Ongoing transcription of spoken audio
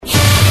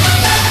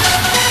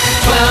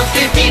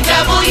1250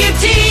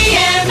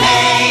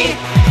 WTMA.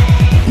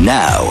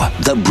 Now,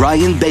 the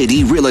Brian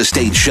Beatty Real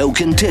Estate Show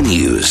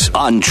continues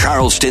on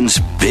Charleston's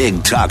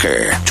Big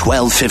Talker,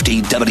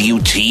 1250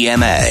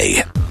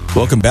 WTMA.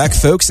 Welcome back,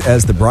 folks,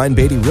 as the Brian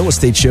Beatty Real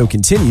Estate Show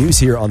continues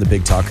here on the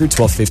Big Talker,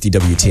 1250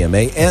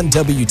 WTMA and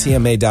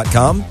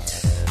WTMA.com.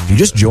 If you're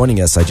just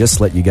joining us, I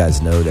just let you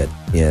guys know that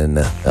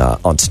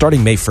on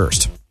starting May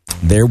 1st,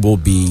 there will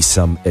be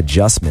some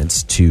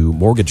adjustments to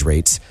mortgage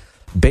rates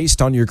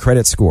based on your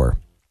credit score.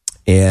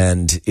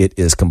 And it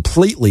is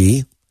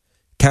completely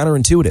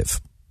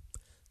counterintuitive.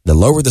 The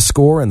lower the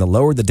score and the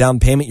lower the down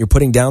payment you're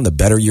putting down, the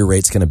better your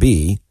rate's going to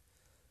be.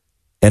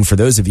 And for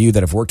those of you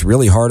that have worked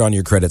really hard on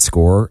your credit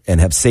score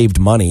and have saved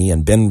money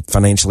and been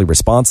financially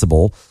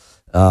responsible,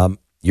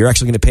 you're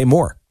actually going to pay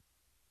more.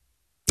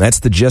 That's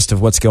the gist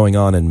of what's going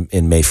on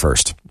in May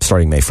 1st,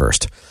 starting May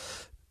 1st.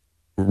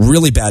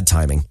 Really bad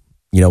timing.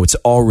 You know,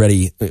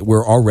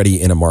 we're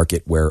already in a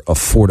market where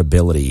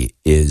affordability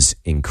is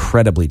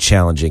incredibly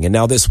challenging. And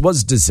now this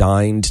was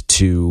designed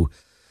to,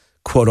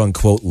 quote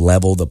unquote,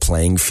 level the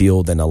playing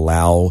field and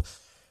allow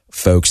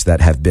folks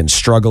that have been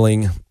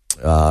struggling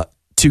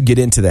to get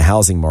into the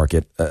housing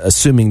market,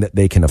 assuming that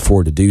they can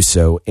afford to do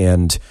so.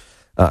 And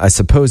I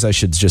suppose I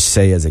should just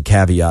say as a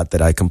caveat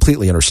that I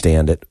completely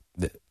understand it.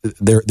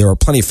 There are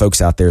plenty of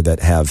folks out there that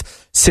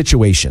have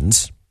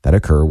situations that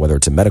occur, whether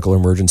it's a medical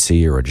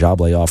emergency or a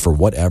job layoff or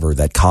whatever,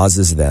 that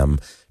causes them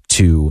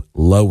to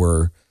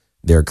lower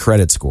their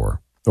credit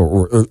score.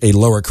 Or a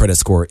lower credit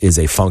score is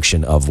a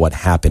function of what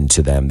happened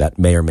to them that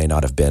may or may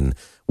not have been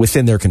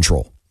within their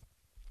control.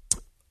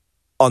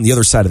 On the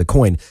other side of the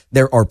coin,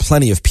 there are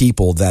plenty of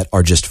people that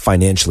are just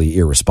financially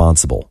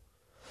irresponsible.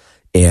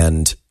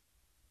 And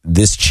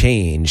this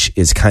change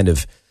is kind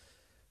of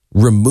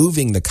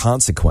removing the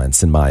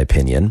consequence, in my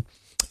opinion,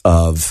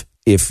 of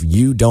if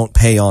you don't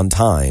pay on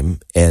time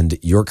and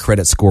your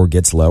credit score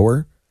gets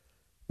lower,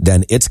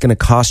 then it's going to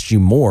cost you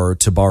more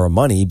to borrow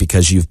money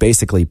because you've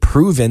basically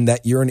proven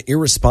that you're an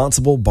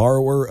irresponsible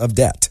borrower of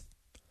debt.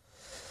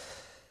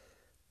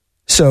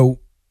 So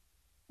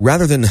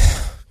rather than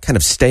kind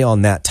of stay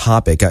on that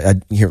topic,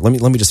 let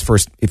me just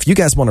first, if you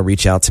guys want to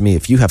reach out to me,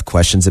 if you have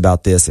questions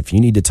about this, if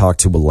you need to talk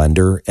to a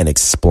lender and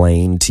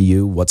explain to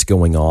you what's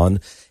going on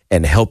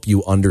and help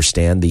you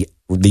understand the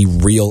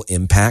real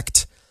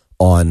impact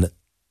on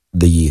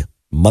the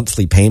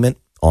monthly payment,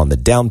 on the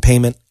down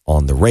payment,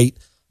 on the rate,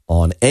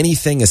 on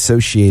anything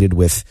associated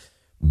with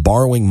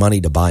borrowing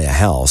money to buy a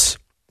house.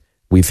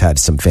 We've had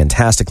some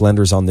fantastic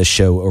lenders on this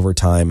show over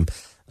time.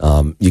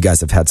 You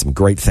guys have had some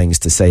great things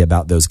to say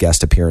about those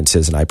guest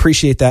appearances, and I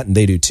appreciate that, and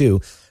they do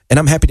too. And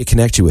I'm happy to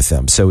connect you with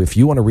them. So if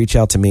you want to reach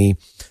out to me,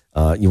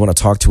 you want to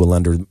talk to a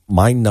lender,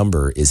 my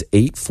number is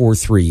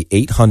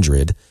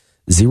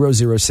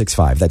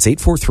 843-800-0065. That's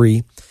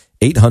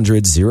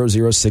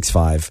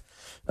 843-800-0065.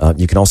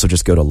 You can also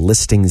just go to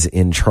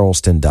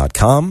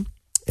listingsincharleston.com.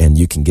 and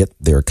you can get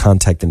their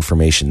contact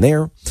information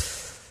there.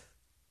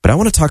 But I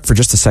want to talk for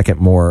just a second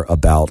more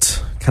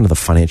about kind of the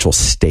financial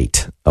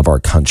state of our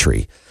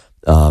country.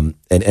 And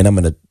I'm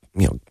going to,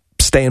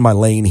 stay in my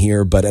lane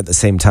here, but at the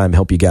same time,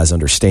 help you guys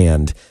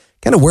understand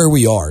kind of where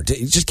we are.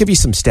 Just give you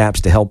some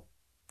stats to help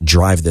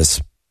drive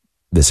this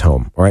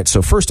home. All right.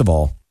 So first of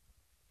all,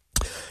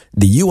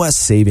 the U.S.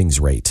 savings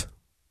rate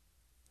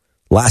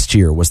last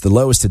year was the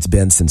lowest it's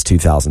been since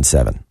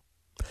 2007.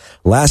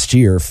 Last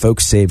year,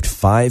 folks saved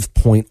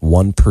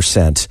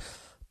 5.1%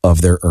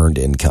 of their earned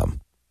income.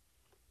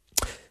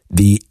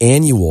 The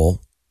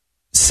annual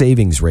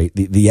savings rate,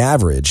 the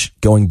average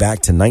going back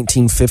to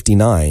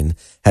 1959,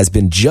 has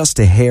been just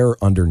a hair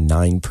under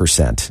 9%,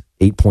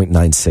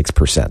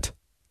 8.96%.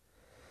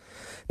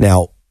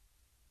 Now,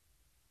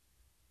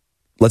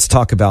 let's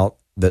talk about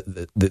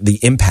the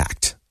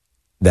impact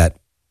that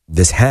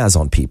this has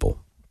on people.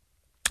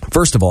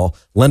 First of all,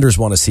 lenders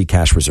want to see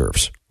cash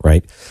reserves,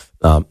 right?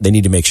 They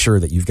need to make sure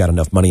that you've got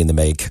enough money in the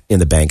bank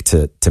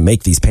to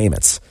make these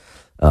payments.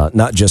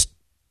 Not just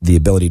the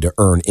ability to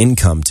earn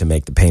income to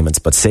make the payments,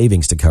 but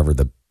savings to cover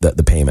the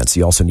payments.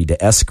 You also need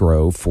to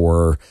escrow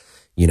for,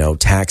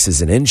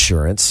 taxes and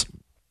insurance.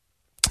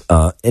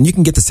 And you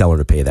can get the seller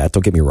to pay that.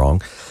 Don't get me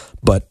wrong.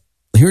 But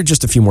here are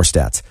just a few more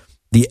stats.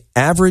 The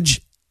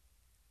average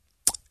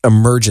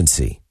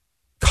emergency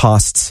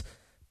costs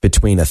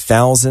between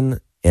 $1,000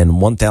 and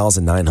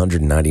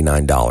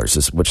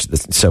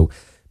 $1,999, so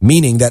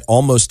meaning that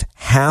almost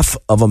half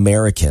of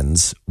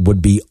Americans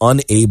would be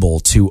unable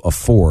to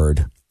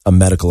afford a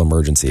medical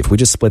emergency. If we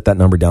just split that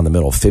number down the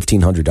middle,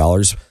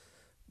 $1,500,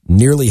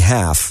 nearly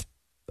half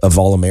of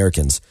all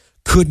Americans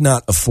could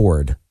not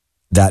afford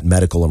that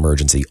medical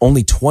emergency.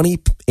 Only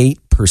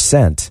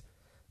 28%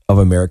 of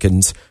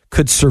Americans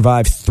could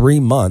survive 3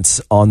 months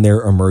on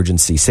their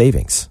emergency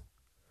savings.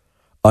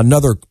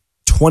 Another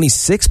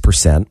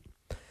 26%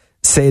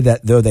 say that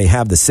though they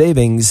have the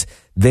savings,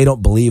 they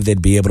don't believe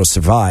they'd be able to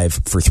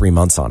survive for 3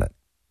 months on it.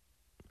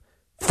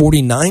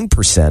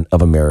 49%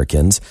 of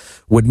Americans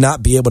would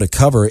not be able to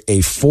cover a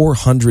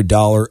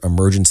 $400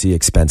 emergency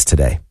expense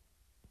today.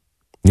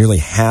 Nearly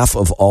half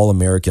of all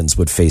Americans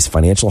would face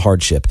financial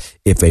hardship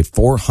if a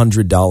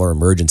 $400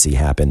 emergency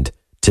happened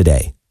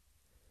today.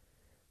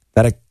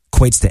 That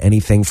equates to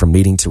anything from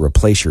needing to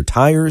replace your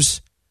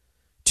tires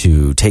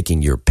to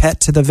taking your pet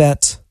to the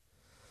vet.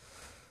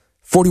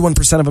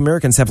 41% of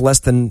Americans have less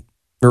than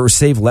or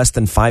save less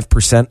than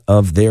 5%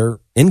 of their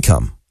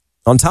income.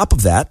 On top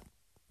of that,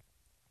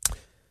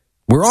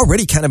 we're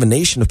already kind of a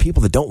nation of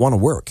people that don't want to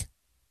work.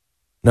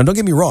 Now, don't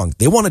get me wrong.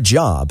 They want a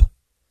job.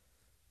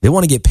 They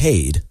want to get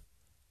paid,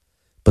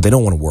 but they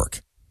don't want to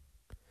work.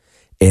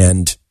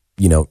 And,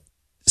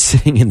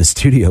 sitting in the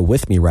studio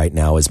with me right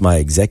now is my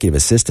executive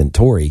assistant,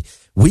 Tori.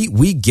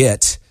 We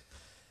get,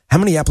 how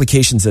many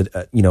applications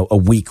a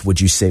week would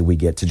you say we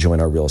get to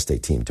join our real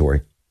estate team,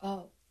 Tori?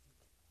 Oh,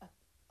 a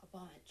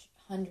bunch.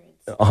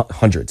 Hundreds.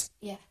 Hundreds.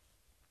 Yeah.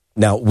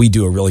 Now, we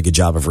do a really good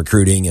job of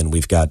recruiting, and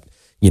we've got,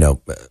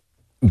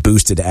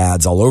 boosted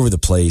ads all over the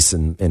place,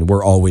 and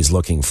we're always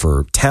looking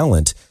for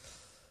talent.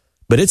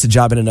 But it's a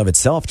job in and of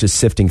itself, just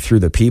sifting through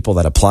the people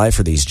that apply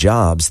for these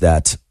jobs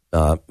that,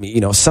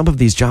 some of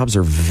these jobs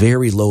are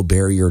very low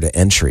barrier to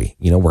entry.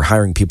 We're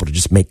hiring people to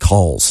just make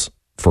calls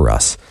for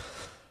us.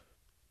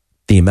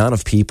 The amount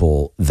of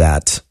people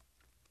that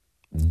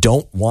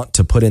don't want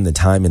to put in the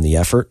time and the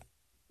effort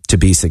to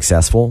be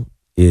successful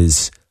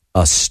is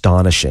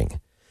astonishing.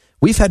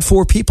 We've had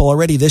 4 people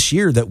already this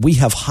year that we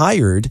have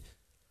hired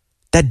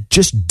that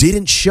just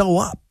didn't show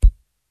up.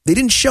 They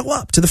didn't show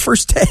up to the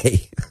first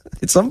day.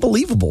 It's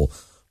unbelievable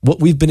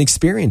what we've been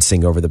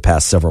experiencing over the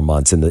past several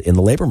months in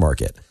the labor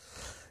market.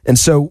 And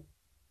so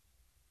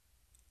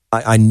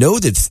I know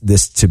that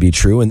this to be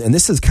true, and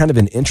this is kind of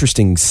an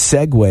interesting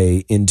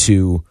segue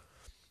into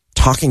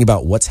talking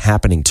about what's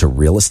happening to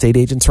real estate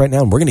agents right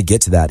now. And we're going to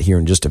get to that here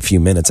in just a few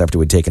minutes after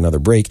we take another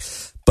break.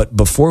 But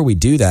before we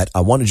do that,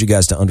 I wanted you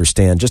guys to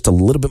understand just a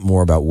little bit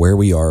more about where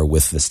we are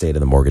with the state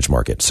of the mortgage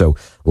market. So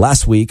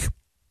last week,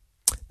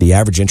 the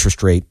average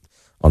interest rate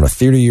on a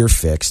 30-year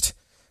fixed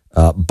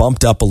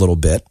bumped up a little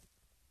bit,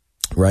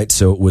 right?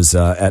 So it was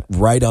at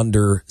right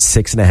under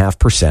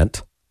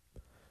 6.5%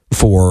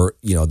 for,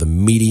 the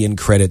median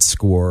credit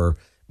score,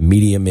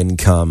 medium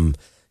income,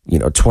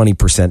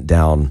 20%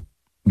 down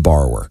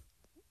borrower.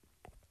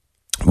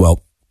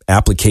 Well,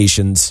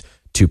 applications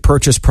to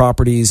purchase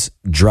properties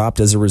dropped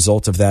as a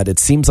result of that. It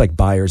seems like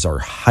buyers are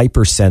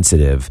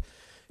hypersensitive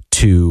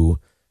to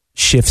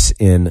shifts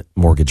in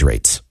mortgage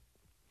rates,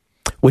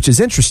 which is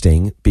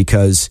interesting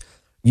because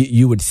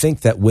you would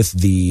think that with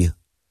the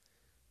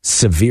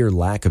severe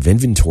lack of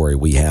inventory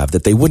we have,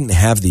 that they wouldn't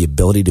have the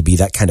ability to be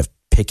that kind of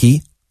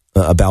picky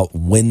about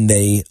when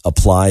they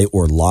apply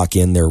or lock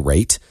in their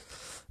rate.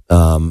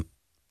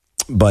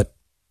 But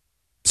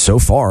so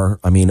far,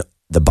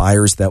 the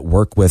buyers that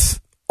work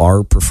with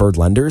our preferred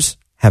lenders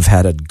have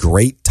had a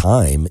great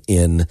time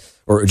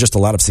or just a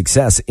lot of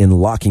success in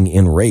locking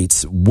in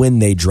rates when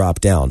they drop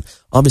down.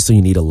 Obviously,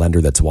 you need a lender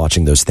that's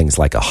watching those things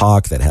like a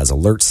hawk, that has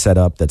alerts set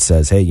up that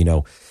says, hey,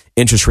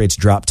 interest rates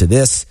drop to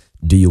this.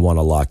 Do you want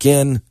to lock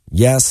in?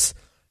 Yes.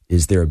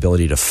 Is there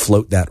ability to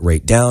float that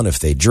rate down if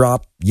they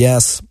drop?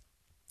 Yes.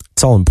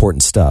 It's all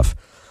important stuff.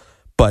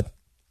 But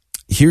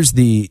here's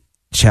the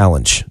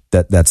challenge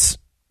that's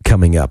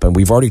coming up. And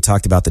we've already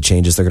talked about the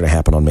changes that are going to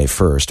happen on May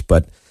 1st.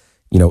 But,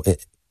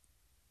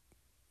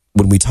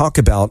 when we talk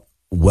about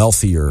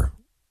wealthier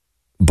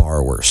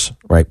borrowers,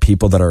 right,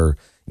 people that are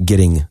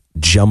getting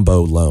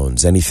jumbo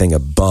loans, anything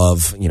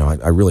above,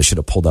 I really should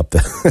have pulled up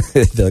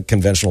the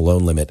conventional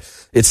loan limit.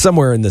 It's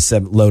somewhere in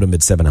the low to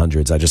mid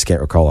 700s. I just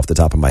can't recall off the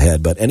top of my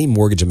head. But any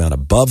mortgage amount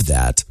above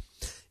that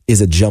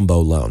is a jumbo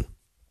loan.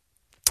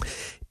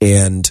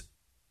 And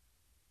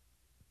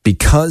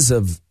because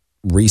of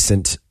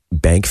recent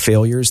bank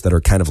failures that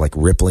are kind of like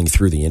rippling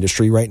through the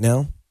industry right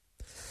now,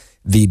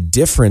 the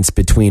difference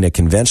between a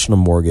conventional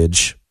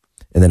mortgage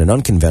and then an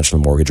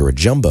unconventional mortgage or a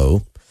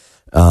jumbo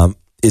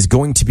is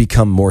going to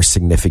become more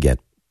significant.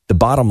 The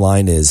bottom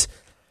line is,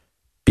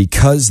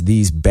 because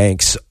these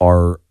banks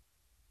are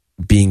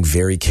being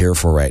very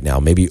careful right now,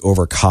 maybe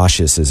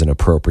overcautious is an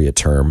appropriate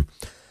term,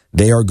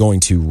 they are going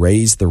to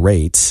raise the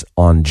rates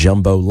on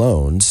jumbo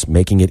loans,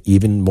 making it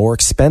even more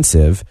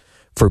expensive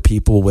for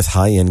people with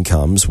high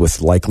incomes, with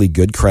likely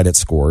good credit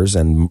scores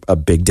and a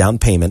big down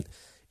payment.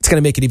 It's going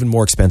to make it even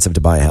more expensive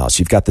to buy a house.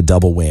 You've got the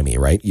double whammy,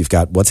 right? You've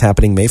got what's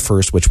happening May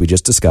 1st, which we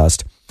just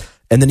discussed.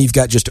 And then you've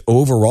got just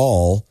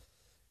overall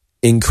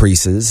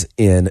increases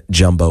in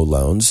jumbo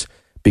loans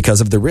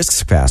because of the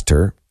risk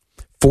factor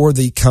for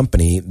the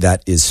company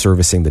that is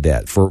servicing the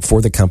debt, for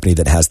the company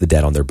that has the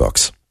debt on their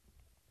books.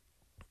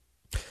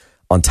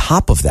 On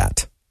top of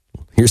that,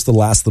 here's the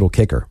last little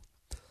kicker.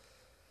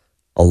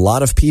 A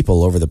lot of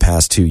people over the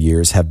past 2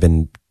 years have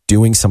been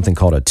doing something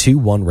called a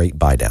 2-1 rate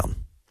buy down.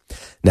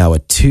 Now, a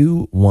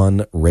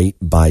 2-1 rate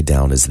buy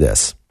down is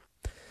this.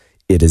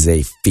 It is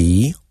a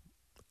fee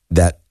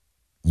that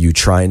you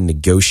try and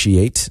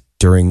negotiate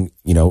during,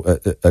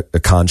 a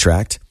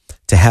contract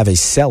to have a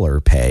seller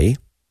pay.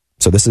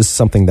 So this is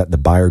something that the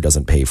buyer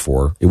doesn't pay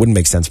for. It wouldn't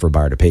make sense for a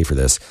buyer to pay for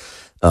this.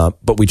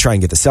 But we try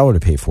and get the seller to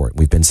pay for it.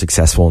 We've been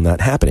successful in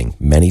that happening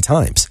many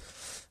times.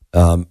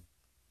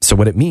 So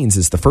what it means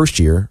is the first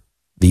year,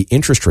 the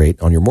interest rate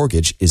on your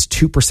mortgage is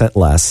 2%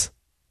 less,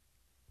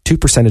 2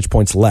 percentage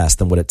points less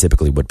than what it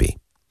typically would be.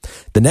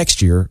 The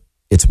next year,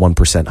 it's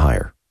 1%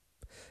 higher.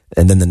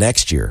 And then the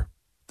next year,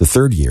 the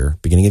third year,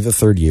 beginning of the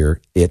third year,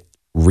 it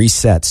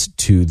resets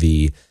to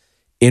the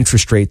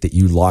interest rate that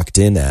you locked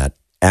in at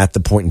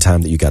the point in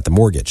time that you got the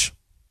mortgage.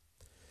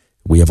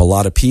 We have a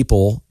lot of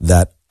people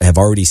that have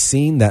already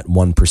seen that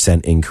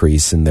 1%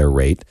 increase in their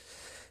rate.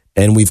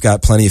 And we've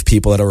got plenty of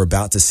people that are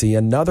about to see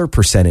another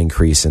percent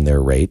increase in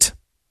their rate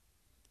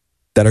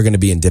that are going to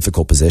be in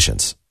difficult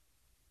positions.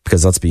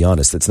 Because let's be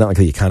honest, it's not like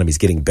the economy is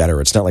getting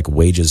better. It's not like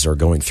wages are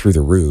going through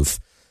the roof.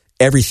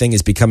 Everything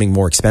is becoming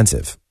more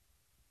expensive.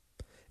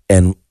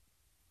 And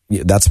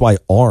that's why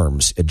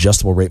ARMs,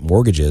 adjustable rate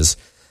mortgages,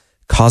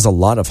 cause a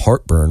lot of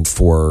heartburn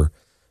for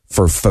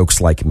folks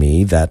like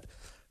me that,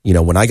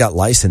 when I got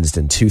licensed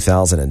in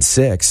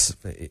 2006,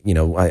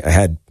 I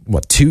had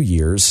 2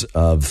 years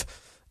of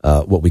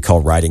what we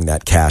call riding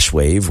that cash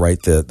wave, right?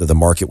 The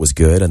market was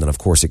good. And then of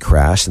course it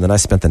crashed. And then I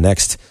spent the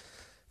next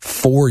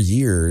 5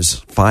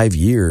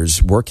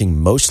 years working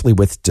mostly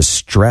with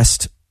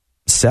distressed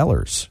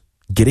sellers,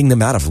 getting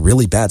them out of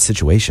really bad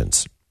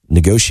situations,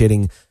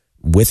 negotiating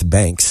with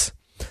banks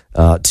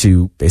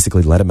to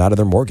basically let them out of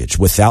their mortgage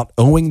without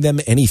owing them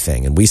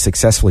anything. And we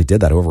successfully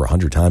did that over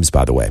 100 times,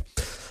 by the way.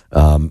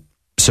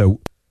 So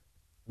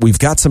we've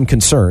got some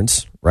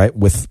concerns, right,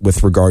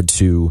 with regard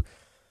to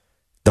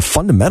the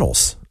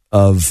fundamentals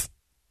of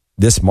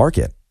this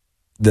market.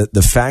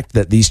 The fact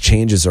that these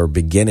changes are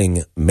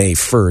beginning May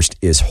 1st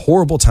is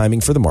horrible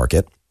timing for the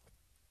market.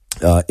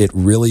 It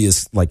really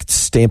is like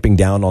stamping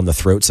down on the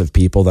throats of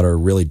people that are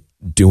really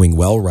doing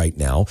well right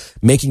now,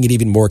 making it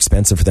even more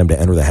expensive for them to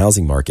enter the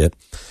housing market.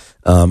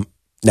 Now,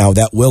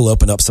 that will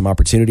open up some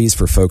opportunities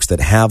for folks that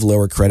have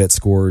lower credit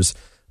scores,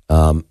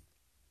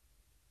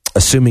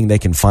 assuming they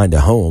can find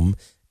a home,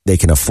 they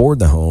can afford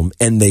the home,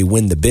 and they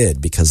win the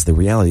bid, because the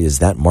reality is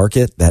that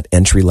market, that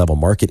entry-level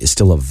market, is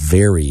still a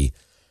very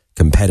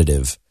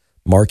competitive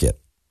market.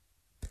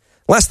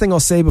 Last thing I'll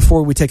say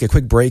before we take a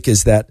quick break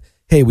is that,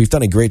 hey, we've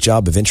done a great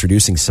job of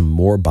introducing some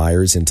more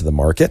buyers into the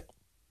market,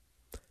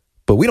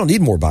 but we don't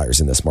need more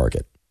buyers in this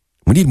market.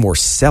 We need more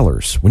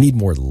sellers. We need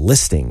more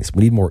listings.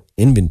 We need more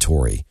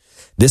inventory.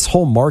 This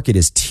whole market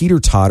is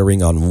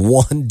teeter-tottering on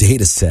one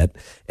data set,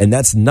 and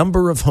that's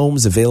number of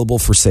homes available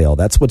for sale.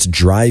 That's what's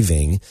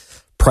driving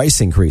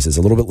price increases.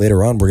 A little bit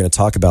later on, we're going to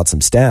talk about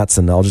some stats,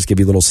 and I'll just give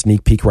you a little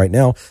sneak peek right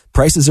now.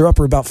 Prices are up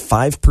for about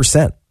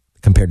 5%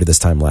 compared to this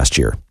time last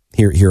year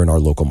here in our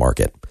local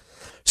market.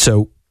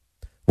 So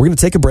we're going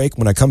to take a break.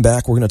 When I come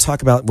back, we're going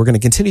to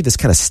continue this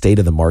kind of state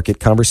of the market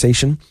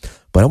conversation,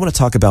 but I want to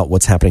talk about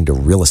what's happening to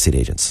real estate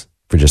agents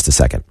for just a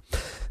second.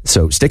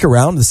 So stick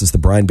around. This is the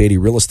Brian Beatty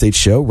Real Estate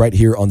Show right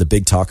here on the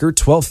Big Talker,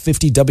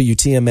 1250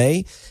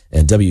 WTMA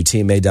and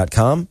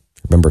WTMA.com.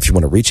 Remember, if you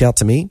want to reach out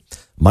to me,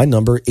 my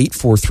number,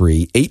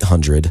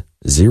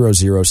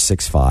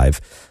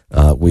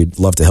 843-800-0065. We'd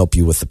love to help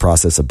you with the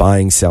process of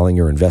buying, selling,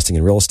 or investing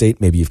in real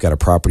estate. Maybe you've got a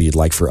property you'd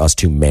like for us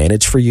to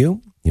manage for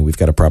you. We've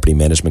got a property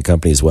management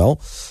company as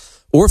well.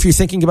 Or if you're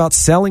thinking about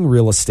selling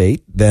real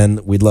estate, then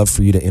we'd love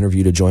for you to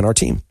interview to join our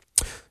team.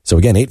 So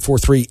again,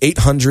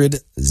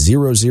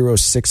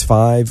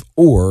 843-800-0065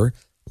 or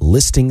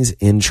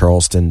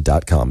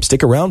listingsincharleston.com.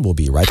 Stick around. We'll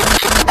be right back.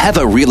 Have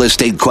a real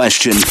estate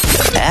question?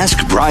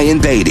 Ask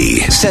Brian Beatty.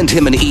 Send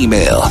him an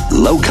email,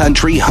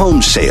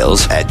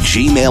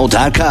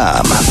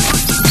 lowcountryhomesales@gmail.com.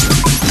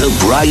 The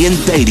Brian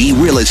Beatty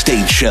Real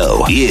Estate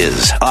Show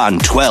is on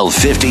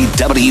 1250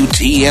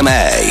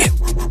 WTMA.